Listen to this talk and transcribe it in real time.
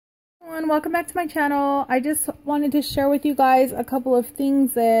everyone, welcome back to my channel. I just wanted to share with you guys a couple of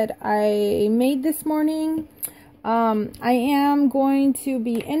things that I made this morning. I am going to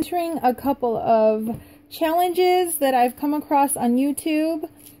be entering a couple of challenges that I've come across on YouTube.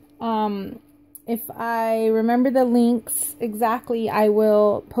 If I remember the links exactly, I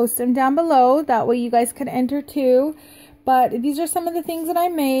will post them down below. That way you guys can enter too. But these are some of the things that I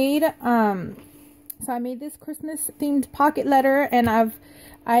made. So I made this Christmas themed pocket letter, and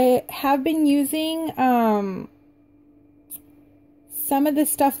I have been using some of the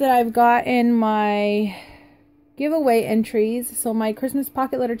stuff that I've got in my giveaway entries. So my Christmas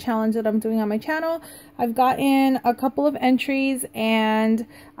pocket letter challenge that I'm doing on my channel, I've got in a couple of entries, and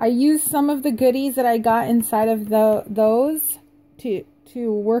I used some of the goodies that I got inside of those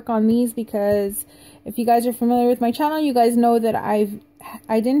to work on these, because if you guys are familiar with my channel, you guys know that I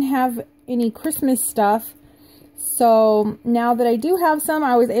didn't have any Christmas stuff. So now that I do have some,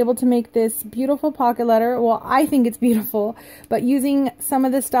 I was able to make this beautiful pocket letter. Well, I think it's beautiful, but using some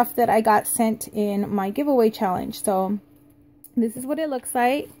of the stuff that I got sent in my giveaway challenge. So this is what it looks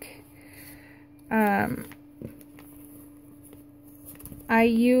like. I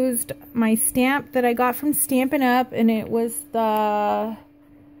used my stamp that I got from Stampin' Up, and it was the,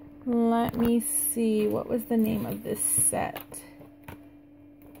 let me see, what was the name of this set?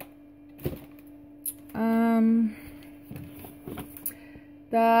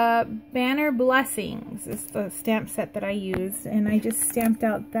 The Banner Blessings is the stamp set that I used, and I just stamped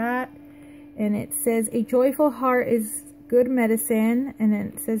out that, and it says, "A joyful heart is good medicine," and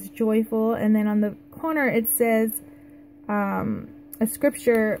then it says joyful, and then on the corner it says a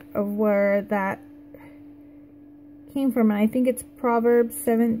scripture of where that came from, and I think it's Proverbs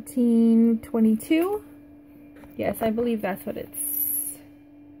 17:22. Yes, I believe that's what it's,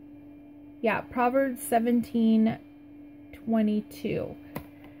 yeah, Proverbs 17:22.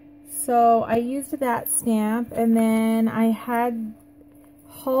 So I used that stamp, and then I had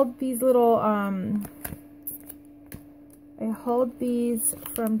hauled these little, I hauled these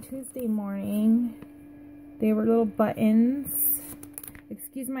from Tuesday morning. They were little buttons.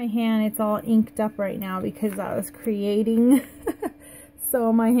 Excuse my hand, it's all inked up right now because I was creating.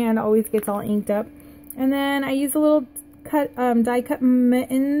 So my hand always gets all inked up. And then I used a little die cut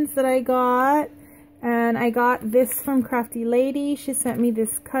mittens that I got. And I got this from Crafty Lady. She sent me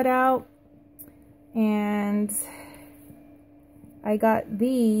this cutout. And I got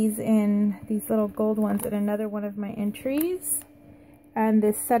these in these little gold ones in another one of my entries. And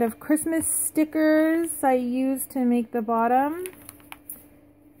this set of Christmas stickers I used to make the bottom.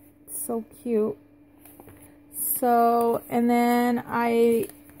 So cute. So, and then I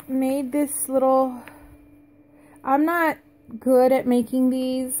made this little, I'm not good at making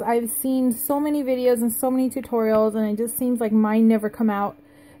these. I've seen so many videos and so many tutorials, and it just seems like mine never come out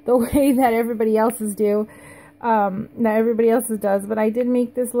the way that everybody else's do, does. But I did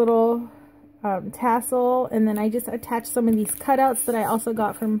make this little tassel, and then I just attached some of these cutouts that I also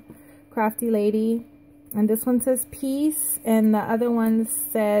got from Crafty Lady. And this one says peace, and the other one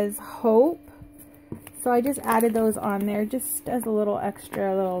says hope. So I just added those on there just as a little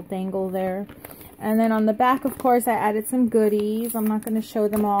extra little dangle there. And then on the back, of course, I added some goodies. I'm not going to show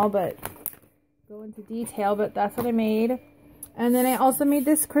them all, but go into detail, but that's what I made. And then I also made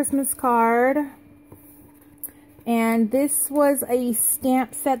this Christmas card. And this was a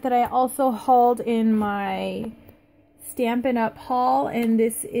stamp set that I also hauled in my Stampin' Up haul. And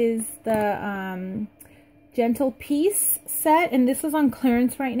this is the Gentle Peace set. And this is on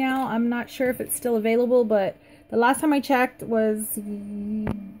clearance right now. I'm not sure if it's still available, but the last time I checked was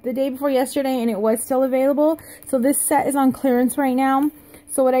the day before yesterday, and it was still available. So this set is on clearance right now.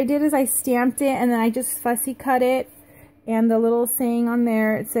 So what I did is I stamped it, and then I just fussy cut it. And the little saying on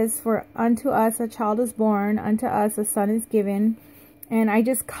there, it says, "For unto us a child is born, unto us a son is given." And I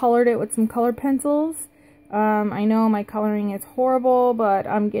just colored it with some color pencils. I know my coloring is horrible, but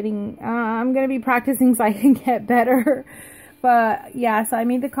I'm going to be practicing so I can get better. But yeah, so I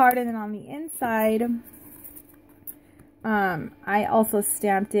made the card, and then on the inside, I also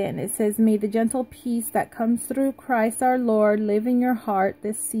stamped it, and it says, "May the gentle peace that comes through Christ our Lord live in your heart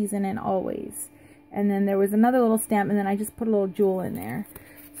this season and always." And then there was another little stamp, and then I just put a little jewel in there.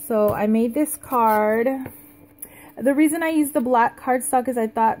 So I made this card. The reason I used the black cardstock is I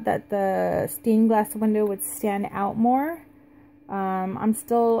thought that the stained glass window would stand out more. I'm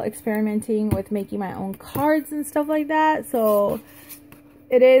still experimenting with making my own cards and stuff like that, so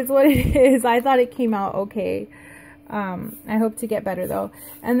it is what it is. I thought it came out okay. I hope to get better though.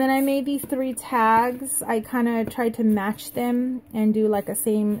 And then I made these 3 tags. I kind of tried to match them and do like a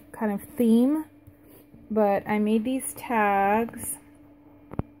same kind of theme. But I made these tags.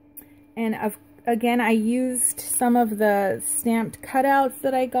 And again, I used some of the stamped cutouts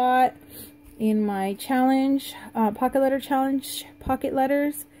that I got in my challenge, pocket letter challenge, pocket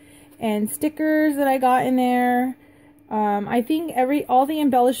letters, and stickers that I got in there. I think all the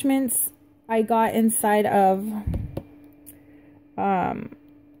embellishments I got inside of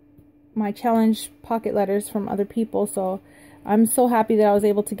my challenge pocket letters from other people. So I'm so happy that I was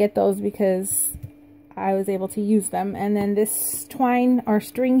able to get those because I was able to use them. And then this twine or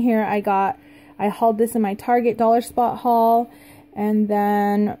string here I hauled this in my Target Dollar Spot haul. And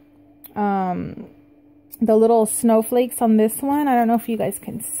then the little snowflakes on this one, I don't know if you guys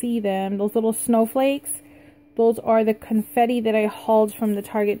can see them, those little snowflakes, those are the confetti that I hauled from the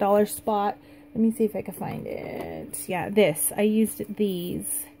Target Dollar Spot. Let me see if I can find it. Yeah, I used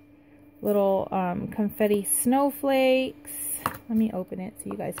these little confetti snowflakes. Let me open it so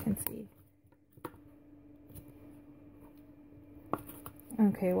you guys can see.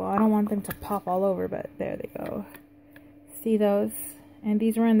 Okay, well, I don't want them to pop all over, but there they go. See those? And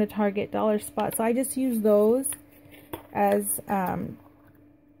these were in the Target Dollar Spot. So I just used those as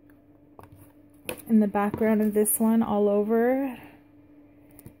in the background of this one all over.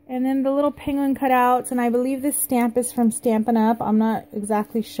 And then the little penguin cutouts. And I believe this stamp is from Stampin' Up. I'm not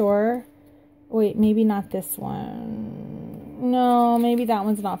exactly sure. Wait, maybe not this one. No, maybe that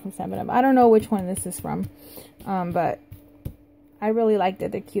one's not from Stampin' Up. I don't know which one this is from. But I really liked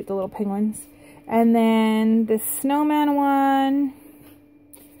it. They're cute, the little penguins. And then this snowman one.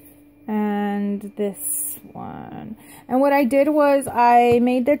 And this one. And what I did was I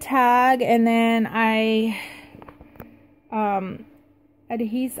made the tag, and then I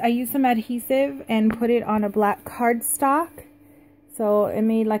used some adhesive and put it on a black cardstock. So it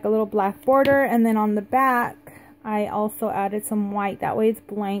made like a little black border, and then on the back I also added some white. That way it's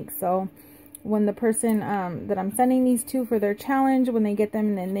blank, so when the person that I'm sending these to for their challenge, when they get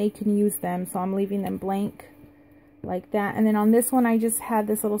them, then they can use them. So I'm leaving them blank like that. And then on this one I just had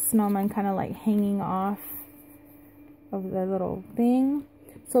this little snowman kind of like hanging off of the little thing.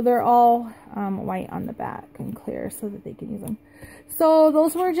 So they're all white on the back and clear so that they can use them. So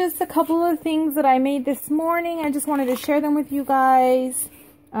those were just a couple of things that I made this morning. I just wanted to share them with you guys.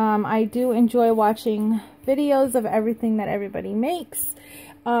 I do enjoy watching videos of everything that everybody makes.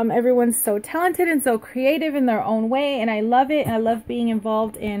 Everyone's so talented and so creative in their own way, and I love it. And I love being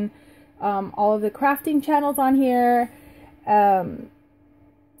involved in all of the crafting channels on here.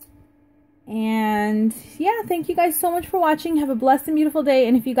 And yeah, thank you guys so much for watching. Have a blessed and beautiful day.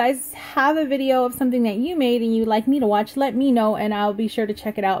 And if you guys have a video of something that you made and you'd like me to watch, let me know and I'll be sure to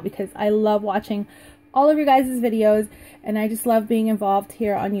check it out, because I love watching all of your guys' videos and I just love being involved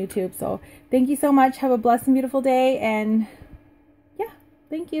here on YouTube. So thank you so much. Have a blessed and beautiful day, and yeah,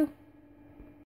 thank you.